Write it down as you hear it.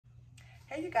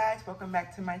Hey you guys, welcome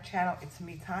back to my channel. It's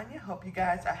me, Tanya. Hope you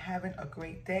guys are having a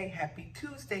great day. Happy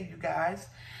Tuesday, you guys.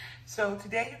 So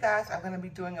today, you guys, I'm going to be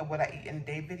doing a what I eat in a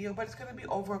day video, but it's going to be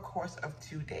over a course of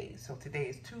 2 days. So today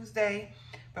is Tuesday,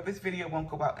 but this video won't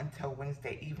go out until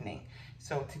Wednesday evening.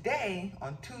 So today,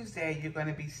 on Tuesday, you're going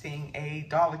to be seeing a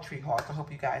Dollar Tree haul. So I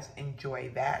hope you guys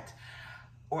enjoy that,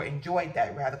 or enjoyed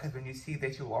that rather, because when you see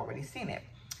this, you've already seen it.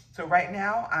 So right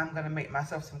now, I'm going to make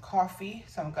myself some coffee.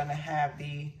 So I'm going to have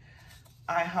the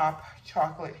IHOP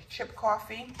chocolate chip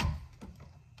coffee.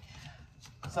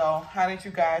 So how did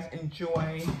you guys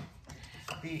enjoy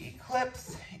the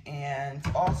eclipse? And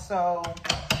also,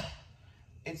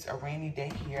 it's a rainy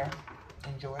day here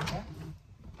in Georgia.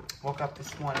 Woke up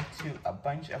this morning to a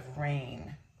bunch of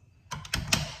rain.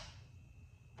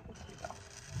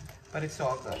 But it's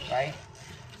all good, right?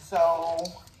 So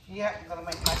yeah, I'm gonna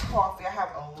make my coffee. I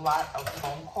have a lot of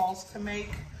phone calls to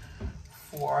make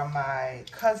for my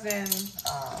cousin,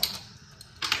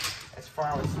 as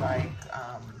far as like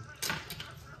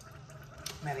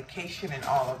medication and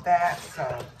all of that. So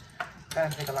I'm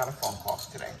gonna take a lot of phone calls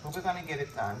today, but we're gonna get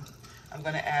it done. I'm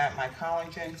gonna add my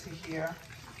collagen to here.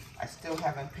 I still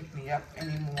haven't picked me up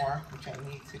anymore, which I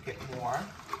need to get more.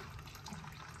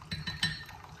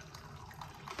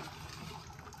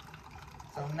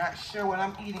 So I'm not sure what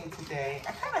I'm eating today.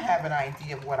 I kind of have an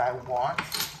idea of what I want,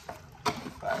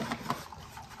 but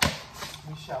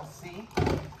we shall see.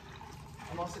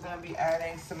 I'm also going to be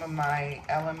adding some of my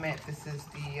Element. This is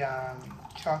the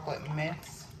chocolate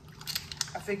mints.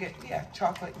 I figured, yeah,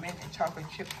 chocolate mint and chocolate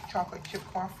chip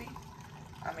coffee.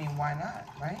 I mean, why not,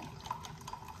 right?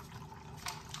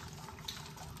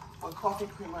 What coffee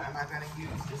creamer am I going to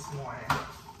use this morning?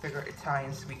 Figure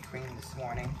Italian sweet cream this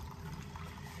morning.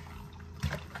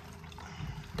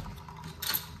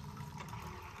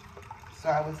 So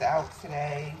I was out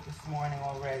today, this morning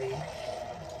already.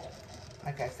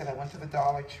 Like I said, I went to the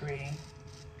Dollar Tree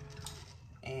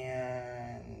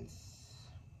and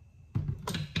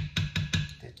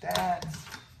did that.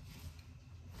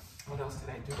 What else did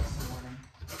I do this morning?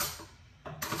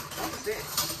 That's it.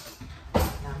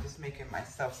 Now I'm just making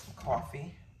myself some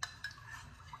coffee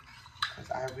because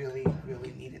I really,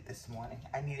 really need it this morning.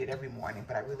 I need it every morning,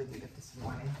 but I really need it this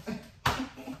morning.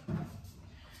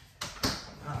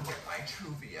 I'll get my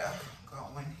Truvia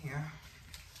going here.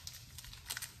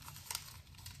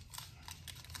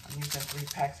 I'm using 3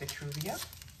 packs of Truvia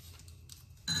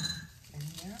in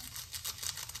here.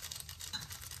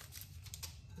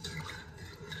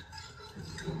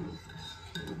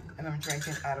 And I'm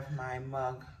drinking out of my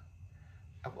mug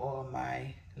of all of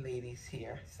my ladies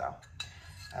here. So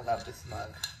I love this mug.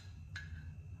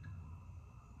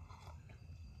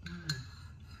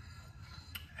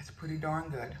 It's pretty darn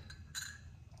good.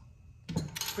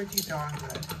 Pretty darn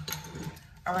good.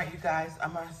 All right, you guys,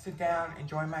 I'm gonna sit down,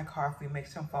 enjoy my coffee, make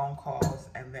some phone calls,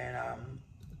 and then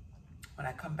when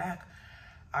I come back,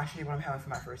 I'll show you what I'm having for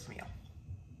my first meal.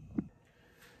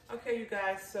 Okay, you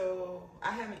guys, so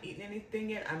I haven't eaten anything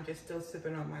yet. I'm just still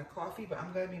sipping on my coffee, but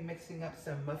I'm gonna be mixing up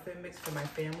some muffin mix for my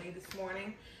family this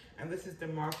morning. And this is the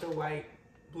Martha White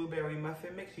blueberry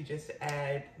muffin mix. You just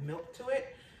add milk to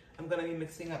it. I'm gonna be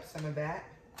mixing up some of that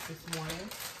this morning.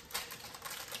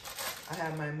 I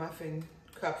have my muffin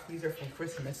cups. These are from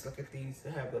Christmas. Look at these.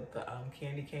 They have the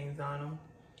candy canes on them.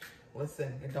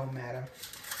 Listen, it don't matter,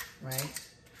 right?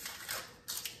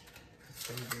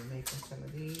 So we'll be making some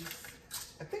of these.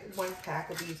 I think 1 pack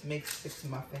of these makes 6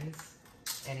 muffins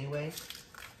anyway.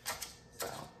 So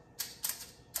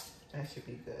that should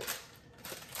be good.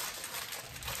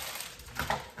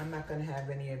 I'm not gonna have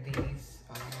any of these.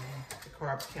 The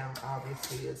carb count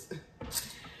obviously is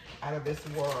out of this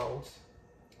world.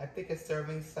 I think a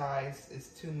serving size is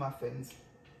 2 muffins,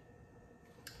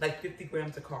 like 50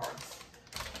 grams of carbs.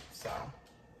 So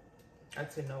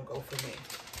that's a no-go for me.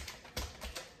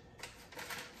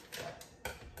 But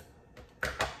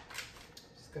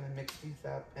just gonna mix these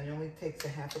up, and it only takes a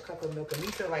half a cup of milk. And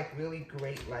these are like really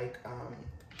great, like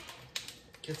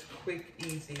just quick,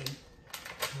 easy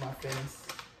muffins.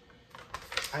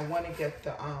 I want to get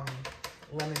the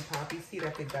lemon poppy seed.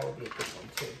 I think that would be a good one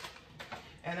too.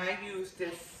 And I use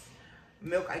this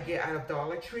milk I get out of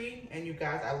Dollar Tree. And you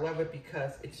guys, I love it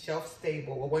because it's shelf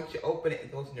stable. Well, once you open it,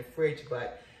 it goes in the fridge.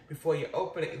 But before you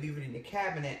open it, you leave it in your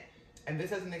cabinet. And this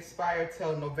doesn't expire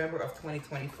till November of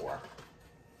 2024.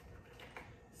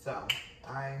 So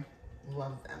I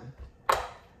love them.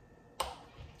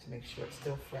 To make sure it's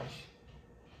still fresh.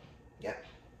 Yep.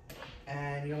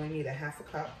 And you only need a half a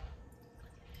cup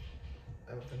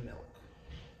of the milk.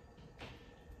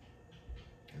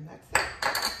 And that's it.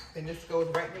 Then this goes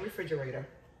right in the refrigerator.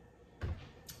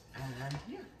 And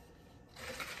yeah.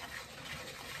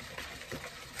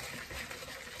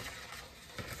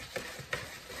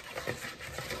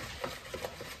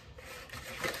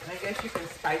 course, you can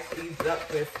spice these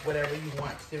up with whatever you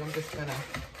want to. I'm just gonna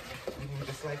leave them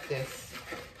just like this.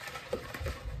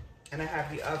 And I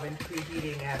have the oven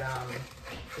preheating at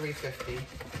 350.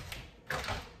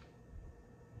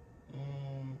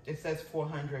 It says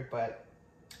 400, but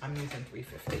I'm using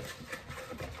 350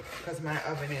 because my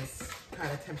oven is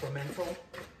kind of temperamental.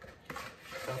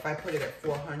 So if I put it at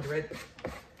 400,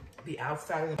 the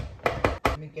outside of the,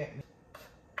 let me get,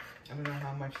 I don't know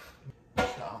how much.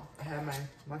 So I have my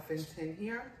muffin tin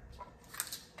here.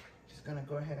 Just gonna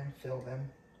go ahead and fill them.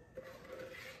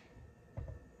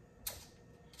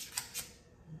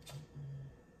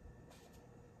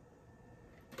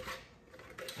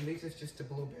 And these is just the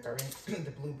blueberry,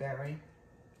 the blueberry.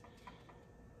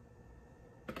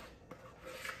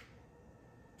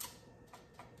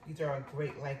 These are a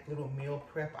great like little meal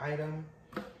prep item,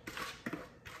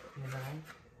 you know.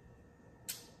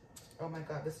 Oh my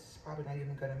God, this is probably not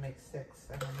even gonna make 6,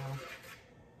 I don't know.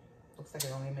 Looks like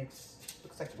it only makes,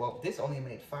 looks like, well, this only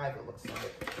made 5, it looks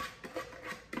like.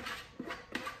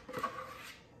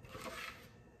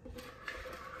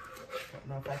 Don't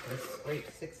know if I can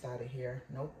scrape 6 out of here.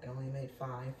 Nope, it only made 5,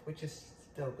 which is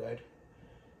still good.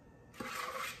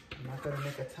 I'm not gonna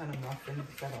make a ton of muffins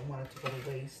because I don't want it to go to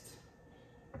waste.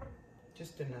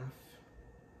 Just enough.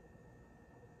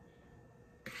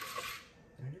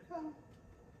 There you go.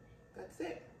 That's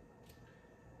it.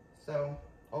 So,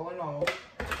 all in all,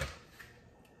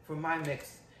 for my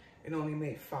mix, it only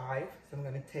made 5. So I'm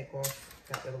gonna take off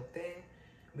that little thing.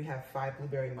 We have 5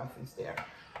 blueberry muffins there.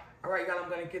 All right, y'all, I'm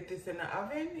gonna get this in the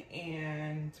oven,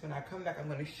 and when I come back, I'm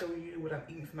gonna show you what I'm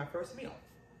eating for my first meal.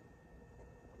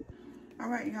 All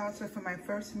right, y'all, so for my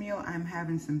first meal, I'm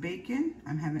having some bacon,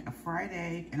 I'm having a fried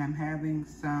egg, and I'm having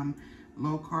some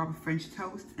low-carb French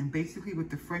toast. And basically with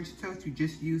the French toast, you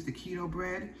just use the keto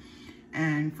bread.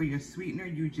 And for your sweetener,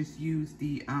 you just use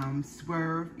the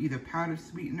Swerve, either powdered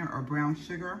sweetener or brown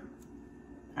sugar.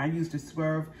 I use the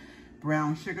Swerve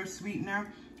brown sugar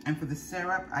sweetener. And for the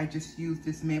syrup, I just use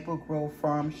this Maple Grove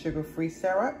Farm sugar-free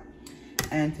syrup.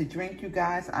 And to drink, you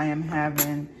guys, I am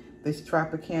having this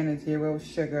Tropicana Zero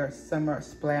Sugar Summer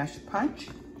Splash Punch.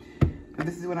 So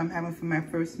this is what I'm having for my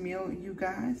first meal, you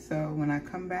guys. So when I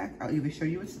come back, I'll either show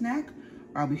you a snack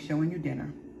or I'll be showing you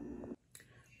dinner.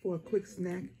 For a quick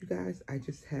snack, you guys, I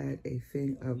just had a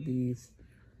thing of these,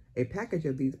 a package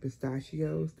of these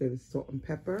pistachios. They're the salt and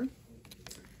pepper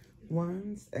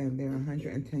ones, and they're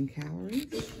 110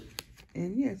 calories.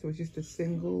 And yeah, so it's just a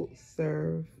single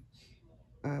serve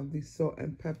of the salt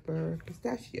and pepper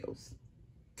pistachios.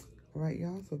 All right,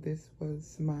 y'all, so this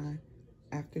was my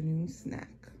afternoon snack.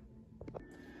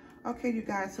 Okay, you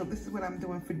guys, so this is what I'm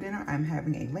doing for dinner. I'm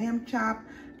having a lamb chop.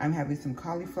 I'm having some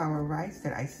cauliflower rice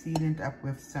that I seasoned up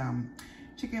with some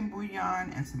chicken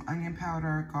bouillon and some onion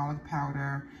powder, garlic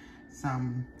powder,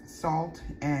 some salt,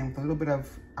 and with a little bit of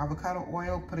avocado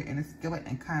oil, put it in a skillet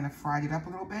and kind of fried it up a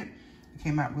little bit. It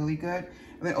came out really good.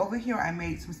 And then over here, I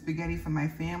made some spaghetti for my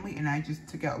family, and I just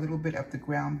took out a little bit of the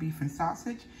ground beef and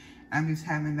sausage. I'm just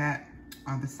having that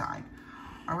on the side.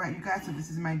 All right, you guys, so this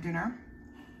is my dinner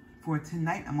for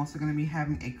tonight. I'm also gonna be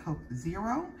having a Coke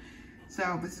Zero.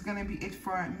 So this is gonna be it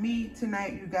for me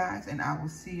tonight, you guys, and I will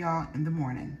see y'all in the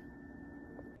morning.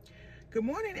 Good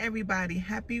morning, everybody.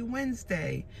 Happy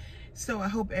Wednesday. So I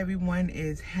hope everyone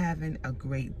is having a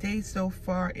great day so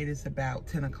far. It is about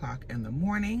 10 o'clock in the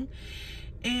morning,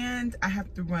 and I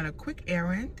have to run a quick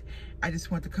errand. I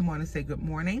just want to come on and say good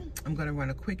morning. I'm gonna run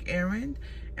a quick errand,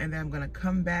 and then I'm gonna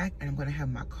come back and I'm gonna have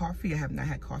my coffee. I have not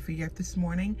had coffee yet this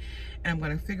morning, and I'm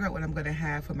gonna figure out what I'm gonna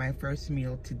have for my first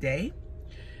meal today.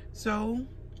 So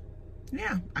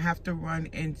yeah, I have to run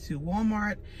into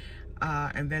Walmart,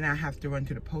 and then I have to run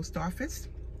to the post office.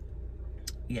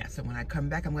 Yeah, so when I come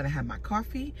back, I'm gonna have my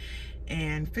coffee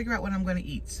and figure out what I'm gonna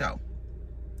eat. So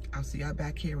I'll see y'all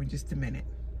back here in just a minute.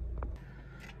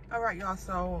 All right, y'all,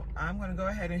 so I'm gonna go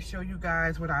ahead and show you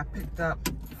guys what I picked up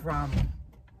from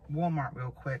Walmart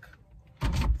real quick.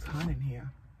 It's hot in here.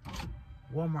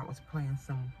 Walmart was playing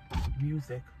some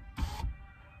music.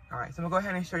 All right, so I'm gonna go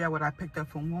ahead and show y'all what I picked up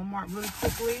from Walmart really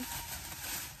quickly.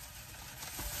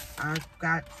 I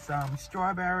got some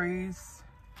strawberries.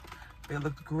 They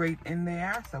looked great in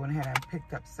there, so I went ahead and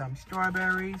picked up some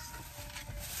strawberries.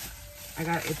 I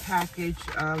got a package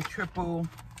of triple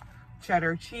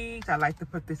cheddar cheese. I like to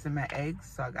put this in my eggs,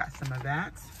 so I got some of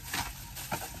that.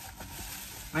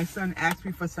 My son asked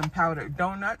me for some powdered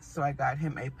donuts, so I got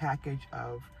him a package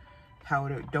of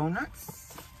powdered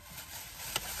donuts.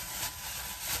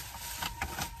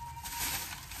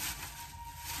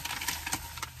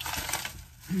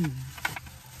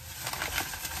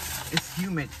 It's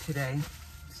humid today.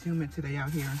 It's humid today out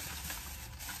here.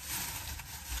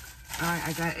 All right,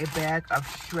 I got a bag of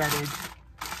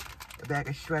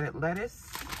shredded lettuce.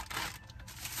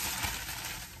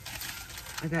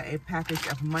 I got a package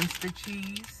of Munster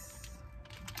cheese.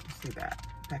 You see that?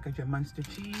 Package of Munster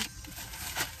cheese.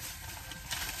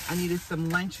 I needed some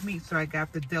lunch meat, so I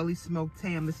got the deli smoked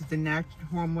ham. This is the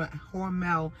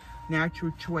Hormel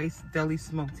Natural Choice deli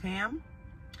smoked ham.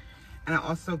 And I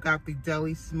also got the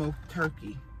deli smoked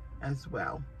turkey as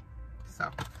well. So,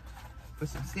 for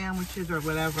some sandwiches or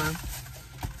whatever.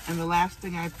 And the last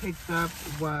thing I picked up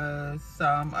was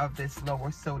some of this lower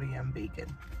sodium bacon.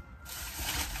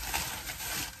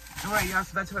 All right, y'all,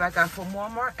 so that's what I got from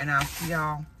Walmart, and I'll see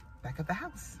y'all back at the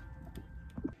house.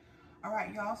 All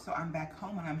right, y'all, so I'm back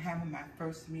home, and I'm having my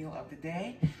first meal of the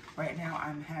day. Right now,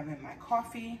 I'm having my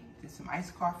coffee. There's some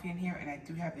iced coffee in here, and I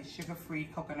do have the sugar-free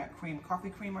coconut cream coffee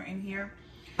creamer in here.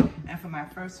 And for my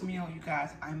first meal, you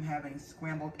guys, I'm having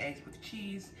scrambled eggs with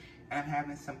cheese, and I'm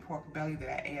having some pork belly that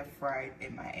I air fried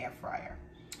in my air fryer.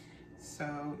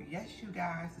 So, yes, you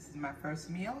guys, this is my first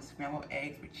meal, scrambled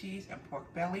eggs with cheese and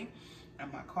pork belly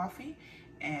and my coffee.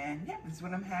 And yeah, this is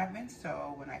what I'm having.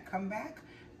 So when I come back,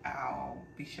 I'll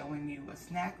be showing you a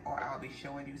snack, or I'll be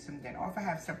showing you some dinner. Or if I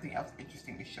have something else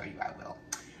interesting to show you, I will.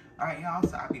 All right, y'all,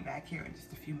 so I'll be back here in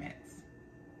just a few minutes.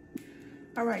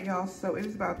 All right, y'all, so it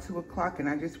is about 2 o'clock, and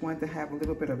I just wanted to have a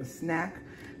little bit of a snack.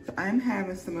 So I'm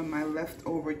having some of my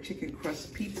leftover chicken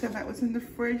crust pizza that was in the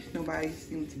fridge. Nobody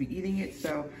seemed to be eating it,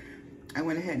 so I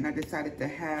went ahead and I decided to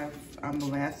have the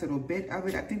last little bit of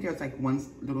it. I think there's like one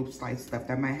little slice left.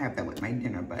 I might have that with my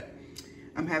dinner, but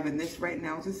I'm having this right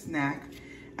now as a snack.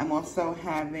 I'm also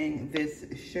having this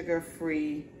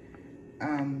sugar-free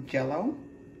Jell-O.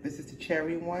 This is the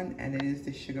cherry one, and it is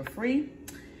the sugar-free.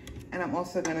 And I'm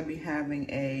also gonna be having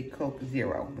a Coke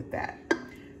Zero with that.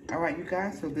 All right, you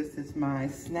guys, so this is my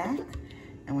snack.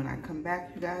 And when I come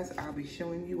back, you guys, I'll be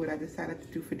showing you what I decided to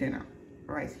do for dinner.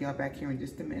 All right, see y'all back here in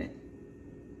just a minute.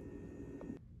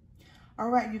 All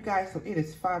right, you guys, so it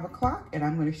is 5 o'clock, and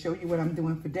I'm gonna show you what I'm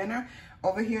doing for dinner.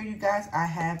 Over here, you guys, I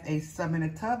have a sub in a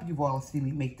tub. You've all seen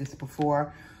me make this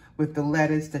before with the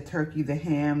lettuce, the turkey, the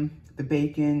ham, the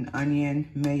bacon, onion,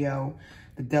 mayo,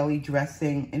 the deli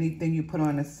dressing. Anything you put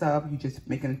on a sub, you just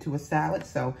make it into a salad.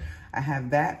 So I have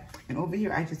that. And over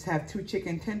here, I just have 2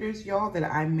 chicken tenders, y'all, that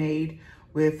I made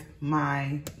with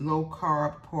my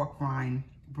low-carb pork rind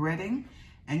breading.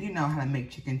 And you know how to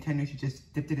make chicken tenders. You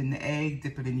just dip it in the egg,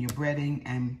 dip it in your breading.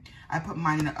 And I put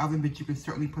mine in the oven, but you can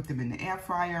certainly put them in the air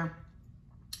fryer.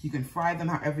 You can fry them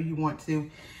however you want to.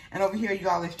 And over here,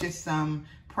 y'all, is just some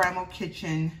Primal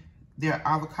Kitchen, their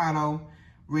avocado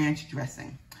ranch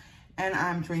dressing. And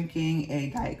I'm drinking a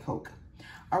Diet Coke.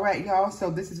 All right, y'all, so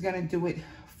this is gonna do it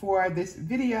for this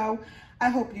video. I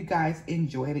hope you guys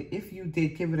enjoyed it. If you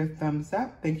did, give it a thumbs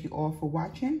up. Thank you all for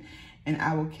watching. And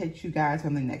I will catch you guys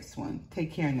on the next one.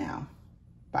 Take care now.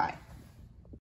 Bye.